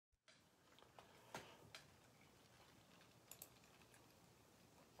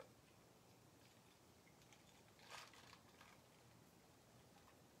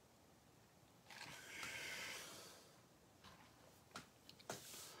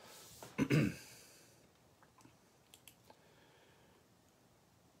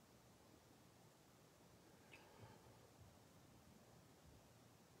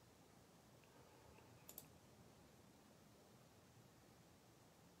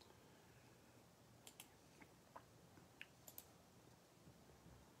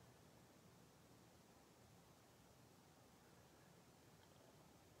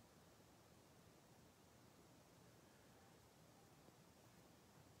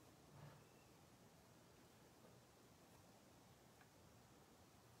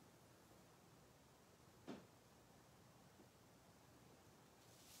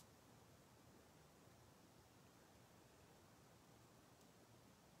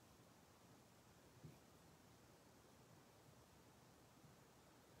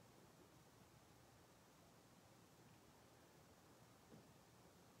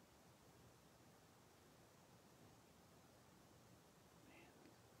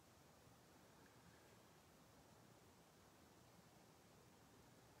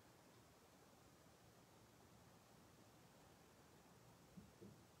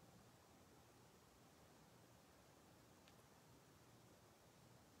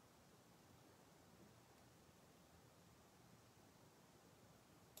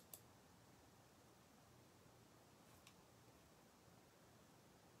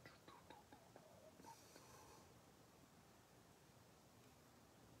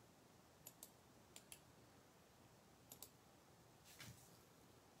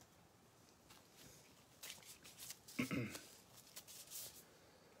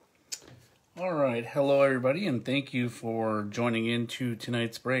All right, hello everybody, and thank you for joining into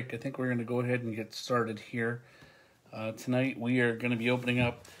tonight's break. I think we're going to go ahead and get started here. Tonight we are going to be opening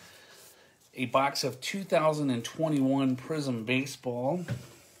up a box of 2021 Prizm Baseball.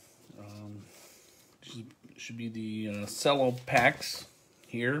 Should be the Cello packs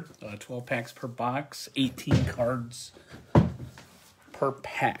here, 12 packs per box, 18 cards per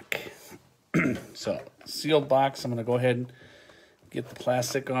pack. So, sealed box, I'm going to go ahead and get the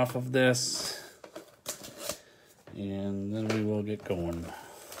plastic off of this, and then we will get going.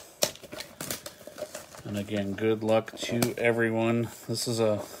 And again, good luck to everyone.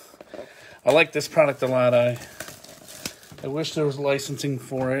 I like this product a lot. I wish there was licensing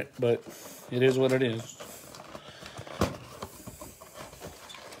for it, but it is what it is.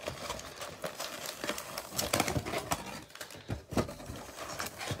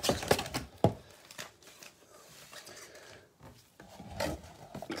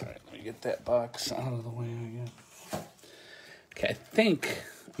 That box out of the way again. Okay, I think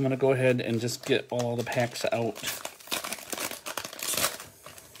I'm going to go ahead and just get all the packs out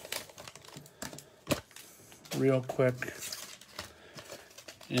real quick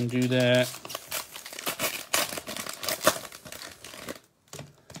and do that.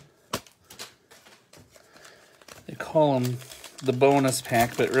 They call them the bonus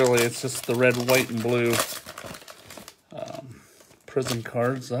pack, but really it's just the red, white, and blue Prizm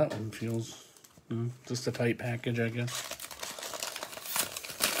cards. That one feels just a tight package, I guess.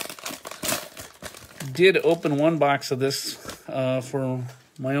 Did open one box of this for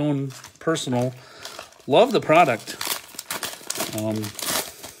my own personal. Love the product.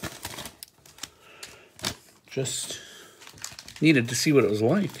 Just needed to see what it was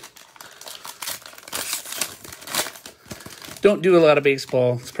like. Don't do a lot of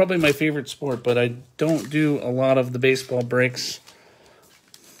baseball. It's probably my favorite sport, but I don't do a lot of the baseball breaks.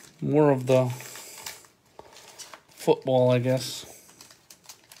 More of the football, I guess.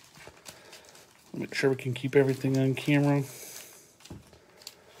 Make sure we can keep everything on camera.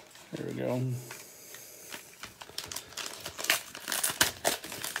 There we go.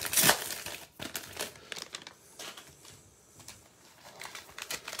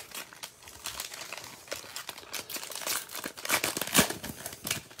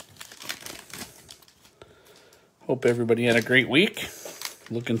 Hope everybody had a great week.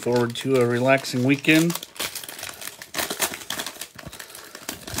 Looking forward to a relaxing weekend.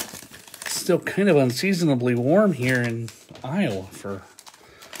 It's still kind of unseasonably warm here in Iowa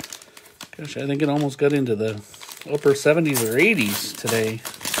gosh, I think it almost got into the upper 70s or 80s today.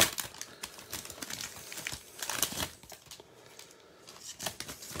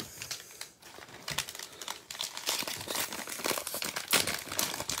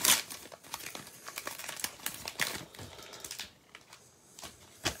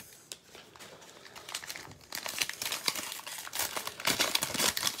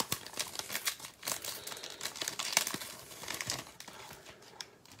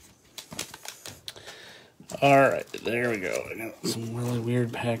 All right, there we go. I got some really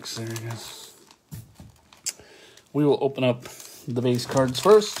weird packs there, I guess. We will open up the base cards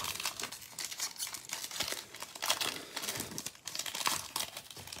first.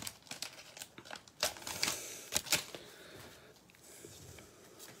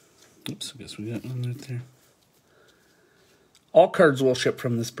 we got one right there. All cards will ship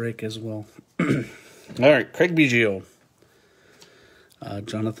from this break as well. All right, Craig Biggio.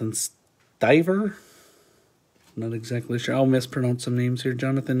 Jonathan Stiver. Not exactly sure. I'll mispronounce some names here.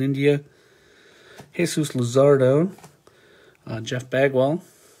 Jonathan India. Jesus Luzardo. Jeff Bagwell.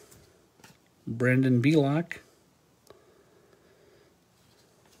 Brandon Belock.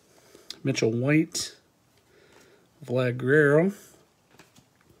 Mitchell White. Vlad Guerrero.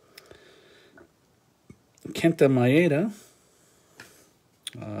 Kenta Maeda.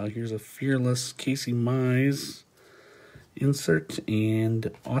 Here's a Fearless Casey Mize insert.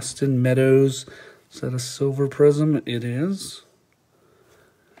 And Austin Meadows. Is that a silver Prizm? It is.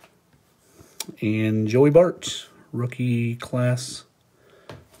 And Joey Bart. Rookie class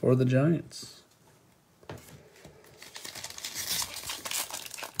for the Giants.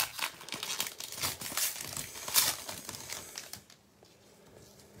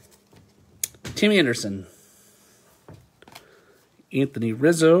 Tim Anderson. Anthony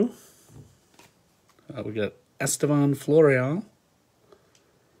Rizzo. We got Estevan Florial.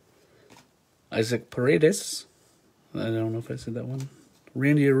 Isaac Paredes. I don't know if I said that one.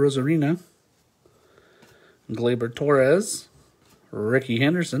 Randy Rosarina. Gleyber Torres. Ricky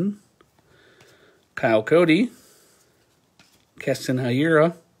Henderson. Kyle Cody. Keston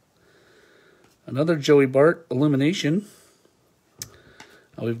Hiura. Another Joey Bart Illumination.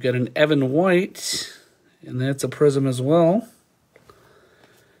 We've got an Evan White, and that's a Prizm as well.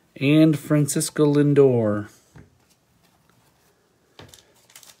 And Francisco Lindor.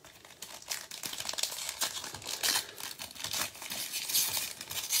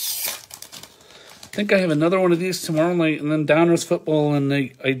 I think I have another one of these tomorrow night, and then Downers Football, and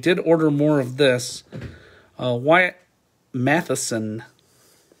I did order more of this. Wyatt Matheson.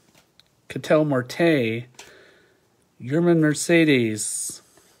 Ketel Marte. Yerman Mercedes.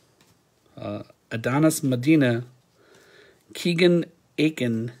 Adonis Medina, Keegan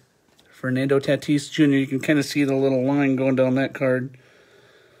Aiken, Fernando Tatis Jr. You can kind of see the little line going down that card.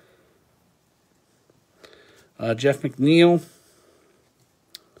 Jeff McNeil.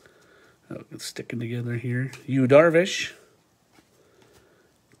 Oh, it's sticking together here. Yu Darvish.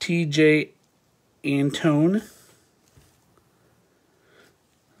 TJ Antone.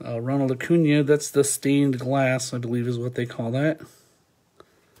 Ronald Acuna. That's the stained glass, I believe is what they call that.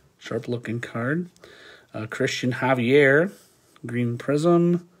 Sharp looking card. Christian Javier, green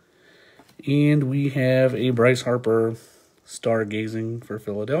Prizm. And we have a Bryce Harper stargazing for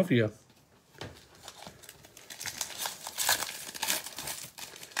Philadelphia.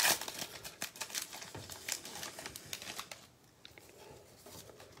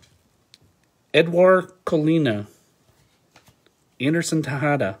 Edouard Colina, Anderson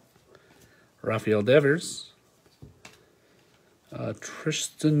Tejada, Rafael Devers.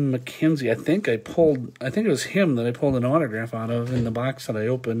 Tristan McKenzie. I think it was him that I pulled an autograph out of in the box that I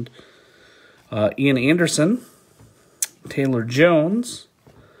opened. Ian Anderson, Taylor Jones,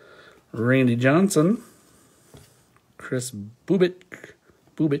 Randy Johnson, Chris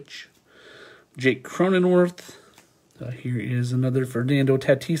Bubich, Jake Cronenworth. Here is another Fernando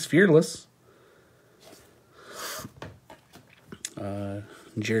Tatis Fearless.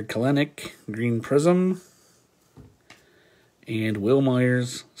 Jared Kelenic, green Prizm. And Will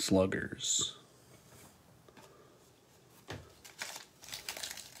Myers, Sluggers.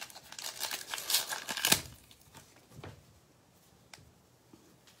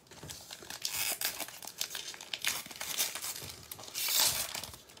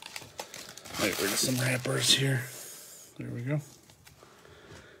 Get rid of some wrappers here. There we go.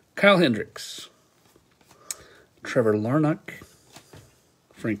 Kyle Hendricks. Trevor Larnach.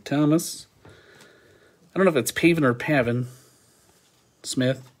 Frank Thomas. I don't know if it's Pavin or Pavin.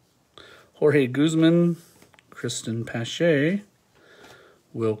 Smith, Jorge Guzman, Kristen Pache,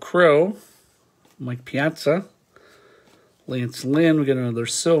 Will Crow, Mike Piazza, Lance Lynn. We got another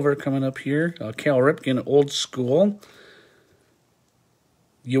silver coming up here. Cal Ripken, Old School.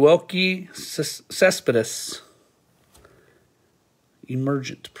 Yoelqui Cespedes,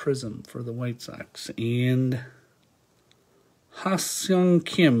 Emergent Prizm for the White Sox. And Ha-Seong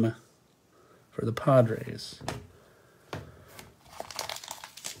Kim for the Padres.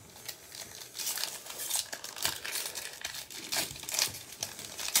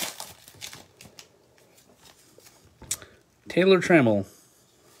 Taylor Trammell,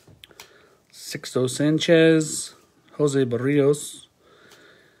 Sixto Sanchez, Jose Barrios,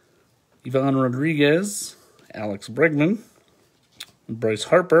 Ivan Rodriguez, Alex Bregman, Bryce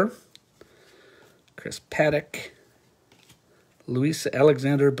Harper, Chris Paddock, Luis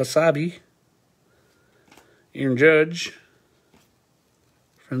Alexander Basabi, Aaron Judge,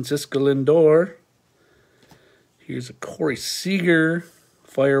 Francisco Lindor. Here's a Corey Seager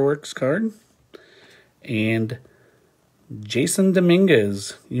fireworks card. And Jason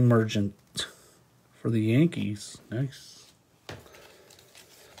Dominguez, emergent for the Yankees. Nice.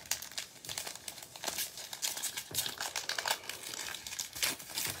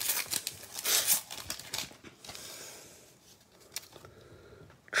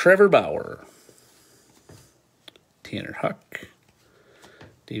 Trevor Bauer. Tanner Huck.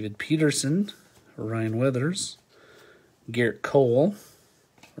 David Peterson. Ryan Weathers. Garrett Cole.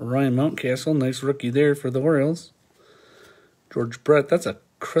 Ryan Mountcastle. Nice rookie there for the Orioles. George Brett. That's a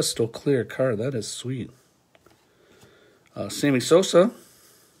crystal clear card. That is sweet. Sammy Sosa.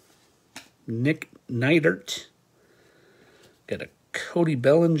 Nick Neidert. Got a Cody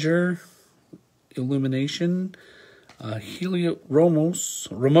Bellinger illumination. Helio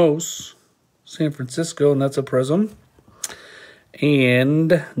Ramos, San Francisco, and that's a Prizm.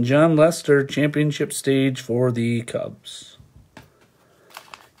 And John Lester, championship stage for the Cubs.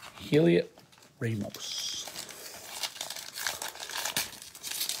 Helio Ramos.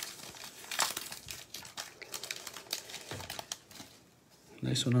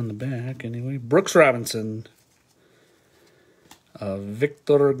 Nice one on the back, anyway. Brooks Robinson.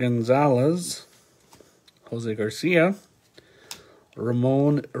 Victor Gonzalez. Jose Garcia.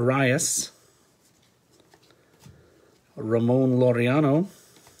 Ramon Arias. Ramon Laureano.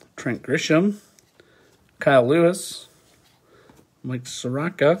 Trent Grisham. Kyle Lewis. Mike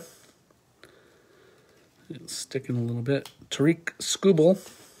Soroka. It's sticking a little bit. Tariq Skubal.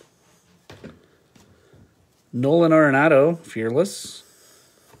 Nolan Arenado, Fearless.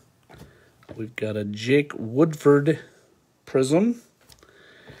 We've got a Jake Woodford Prizm.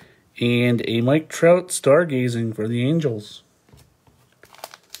 And a Mike Trout Stargazing for the Angels.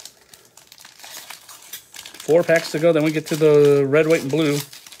 4 packs to go, then we get to the red, white, and blue.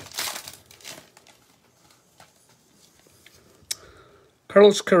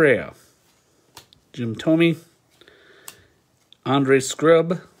 Carlos Correa. Jim Thome. Andre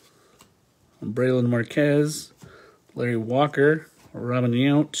Scrub. Braylon Marquez. Larry Walker. Robin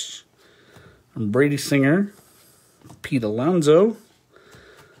Yount. Brady Singer. Pete Alonso.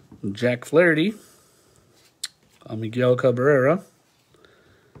 Jack Flaherty. Miguel Cabrera.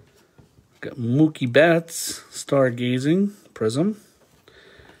 Got Mookie Betts, Stargazing, Prizm.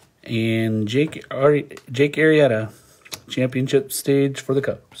 And Jake Arrieta, championship stage for the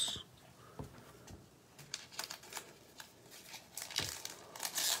Cubs.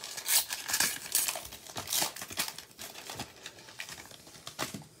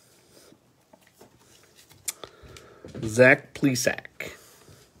 Zach Plesac.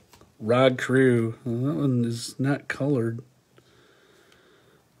 Rod Carew. That one is not colored.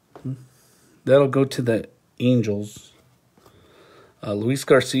 That'll go to the Angels. Luis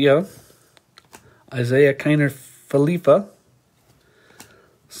Garcia. Isaiah Kiner Falefa.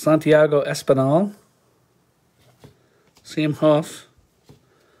 Santiago Espinal. Sam Huff.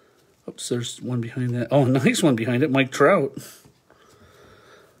 Oops, there's one behind that. Oh, nice one behind it. Mike Trout.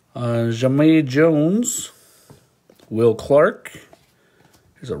 Jamae Jones. Will Clark.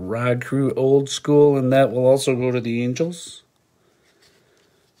 There's a Rod Carew old school, and that will also go to the Angels.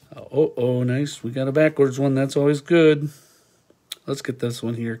 Oh, nice. We got a backwards one. That's always good. Let's get this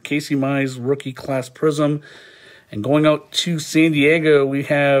one here. Casey Mize, rookie class Prizm. And going out to San Diego, we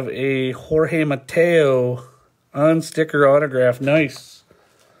have a Jorge Mateo on sticker autograph. Nice.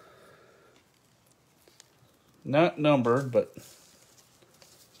 Not numbered, but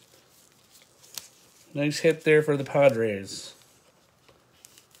nice hit there for the Padres.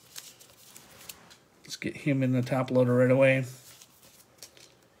 Let's get him in the top loader right away.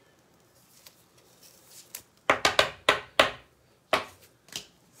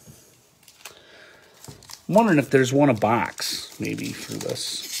 I'm wondering if there's one a box, maybe, for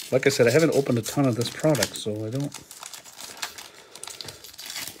this. Like I said, I haven't opened a ton of this product, so I don't...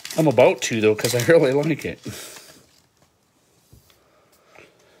 I'm about to, though, because I really like it.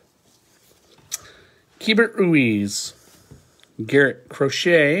 Keibert Ruiz. Garrett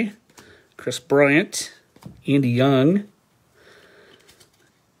Crochet. Chris Bryant. Andy Young.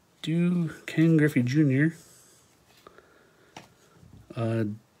 Ken Griffey Jr.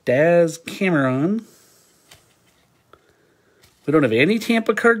 Daz Cameron. We don't have any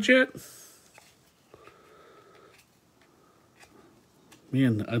Tampa cards yet.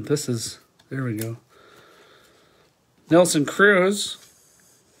 Man, this is... There we go. Nelson Cruz.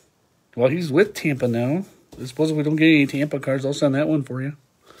 Well, he's with Tampa now. I suppose if we don't get any Tampa cards, I'll send that one for you.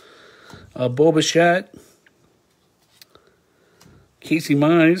 Bo Bichette. Casey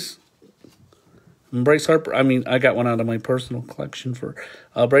Mize. Bryce Harper, I got one out of my personal collection for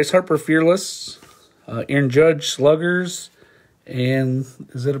Bryce Harper, Fearless, Aaron Judge, Sluggers, and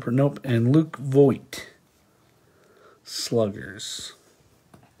and Luke Voigt, Sluggers.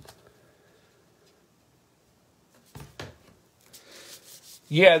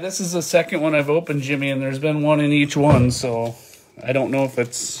 Yeah, this is the second one I've opened, Jimmy, and there's been one in each one, so I don't know if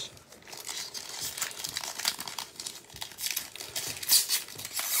it's...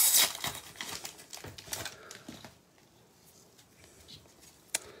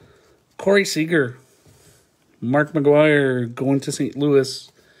 Corey Seager, Mark McGuire going to St.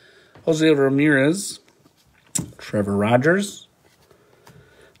 Louis, Jose Ramirez, Trevor Rogers,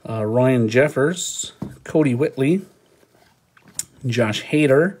 Ryan Jeffers, Cody Whitley, Josh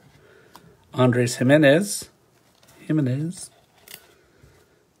Hader, Andres Jimenez,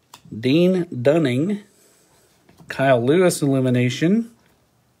 Dean Dunning, Kyle Lewis Illumination.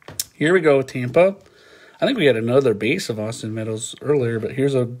 Here we go, Tampa. I think we had another base of Austin Meadows earlier, but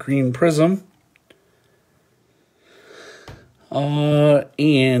here's a green Prizm.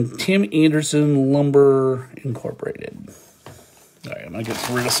 And Tim Anderson Lumber Incorporated. All right, I'm going to get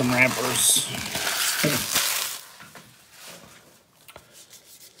rid of some wrappers.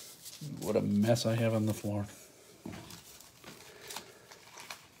 What a mess I have on the floor.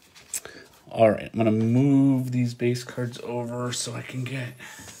 All right, I'm going to move these base cards over so I can get...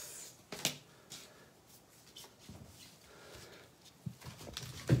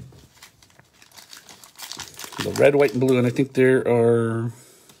 the red, white, and blue, and I think there are...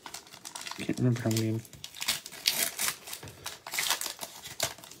 I can't remember how many... 1,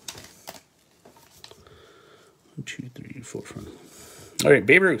 2, 3, 4, 5. All right,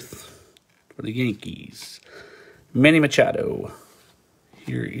 Babe Ruth for the Yankees. Manny Machado.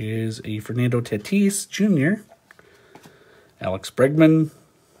 Here is a Fernando Tatis Jr. Alex Bregman.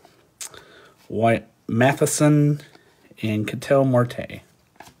 Wyatt Matheson. And Ketel Marte.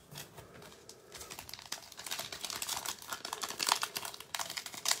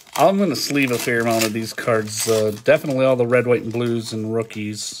 I'm going to sleeve a fair amount of these cards. Definitely all the red, white, and blues and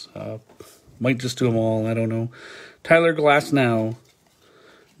rookies. Might just do them all. I don't know. Tyler Glasnow.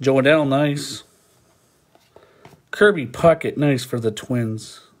 Joe Adell, nice. Kirby Puckett, nice for the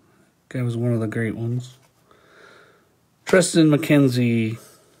Twins. Guy was one of the great ones. Tristan McKenzie.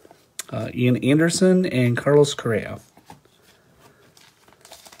 Ian Anderson and Carlos Correa.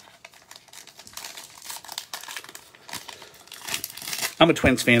 I'm a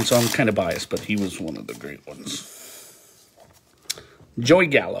Twins fan, so I'm kind of biased, but he was one of the great ones. Joey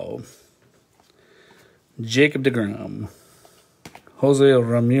Gallo. Jacob deGrom. Jose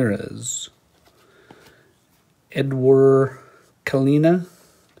Ramirez. Edward Kalina.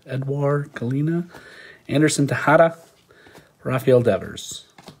 Anderson Tejada. Rafael Devers.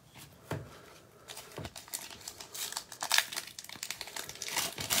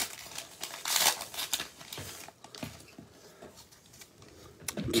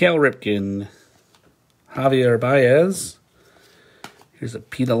 Cal Ripken, Javier Baez. Here's a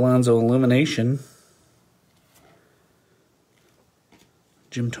Pete Alonso Illumination.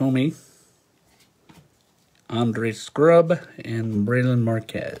 Jim Thome, Andre Scrub, and Braylon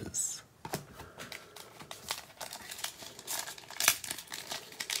Marquez.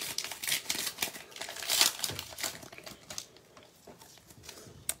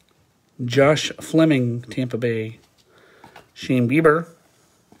 Josh Fleming, Tampa Bay. Shane Bieber.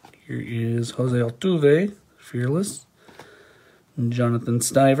 Here is Jose Altuve, Fearless. Jonathan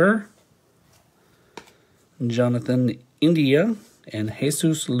Stiver. Jonathan India. And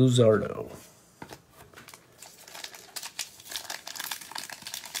Jesus Luzardo.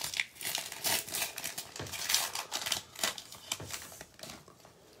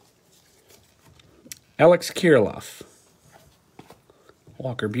 Alex Kirilloff.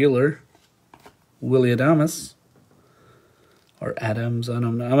 Walker Buehler. Willie Adames. Or Adams, I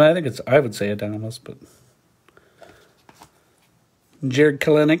don't know. I think I would say Adames, but... Jared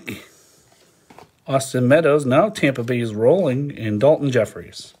Kelenic. Austin Meadows. Now Tampa Bay is rolling. And Dalton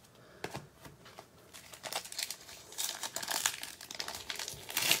Jeffries.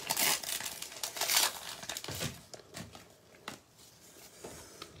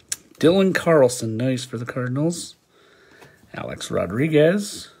 Dylan Carlson. Nice for the Cardinals. Alex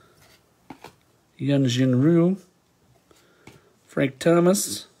Rodriguez. Yunjin Ryu. Frank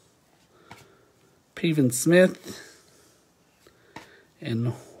Thomas. Pavin Smith.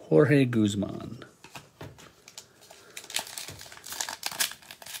 And Jorge Guzman.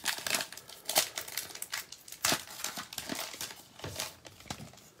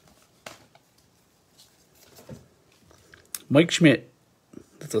 Mike Schmidt.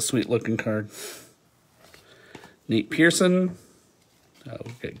 That's a sweet looking card. Nate Pearson.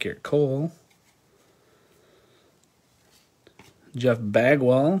 We've got Garrett Cole. Jeff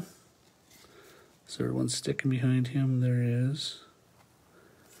Bagwell. Is there one sticking behind him? There is.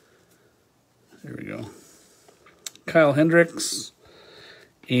 There we go. Kyle Hendricks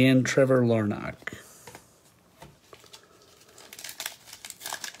and Trevor Larnach.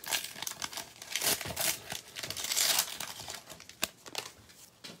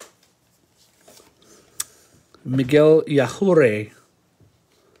 Miguel Yajure,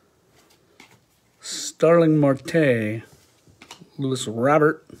 Starling Marte, Lewis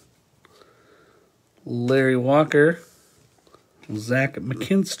Robert, Larry Walker, Zach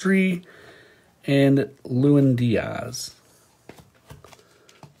McKinstry, and Lewin Diaz.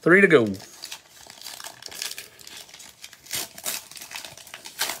 3 to go.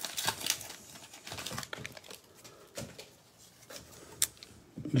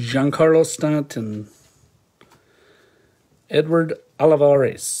 Giancarlo Stanton, Edward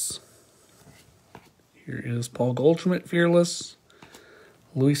Olivares. Here is Paul Goldschmidt, Fearless.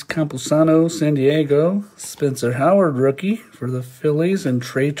 Luis Campusano, San Diego. Spencer Howard, rookie for the Phillies. And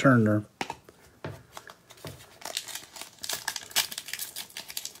Trey Turner.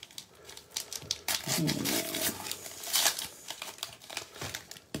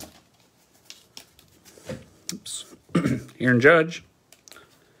 Oops. Aaron Judge.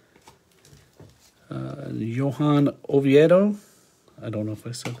 Johan Oviedo. I don't know if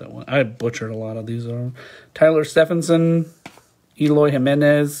I said that one. I butchered a lot of these. Tyler Stephenson, Eloy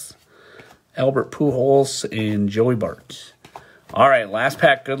Jimenez, Albert Pujols, and Joey Bart. All right, last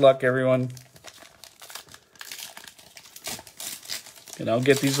pack. Good luck, everyone. And I'll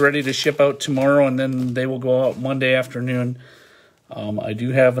get these ready to ship out tomorrow, and then they will go out Monday afternoon. I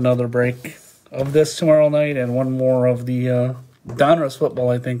do have another break of this tomorrow night and one more of the Donruss football,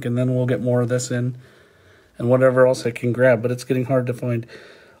 I think, and then we'll get more of this in and whatever else I can grab, but it's getting hard to find.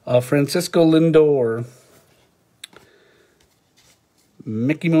 Francisco Lindor,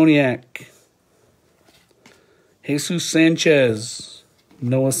 Mickey Moniak, Jesus Sanchez,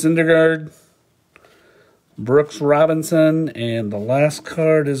 Noah Syndergaard, Brooks Robinson, and the last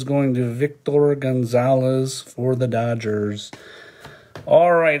card is going to Victor Gonzalez for the Dodgers.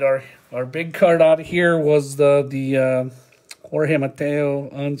 All right, our big card out of here was the Jorge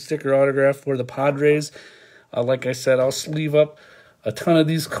Mateo on-sticker autograph for the Padres. Like I said, I'll sleeve up a ton of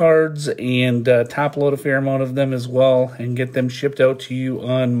these cards and top load a fair amount of them as well and get them shipped out to you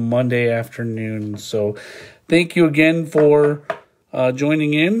on Monday afternoon. So thank you again for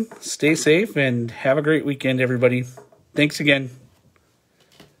joining in. Stay safe and have a great weekend, everybody. Thanks again.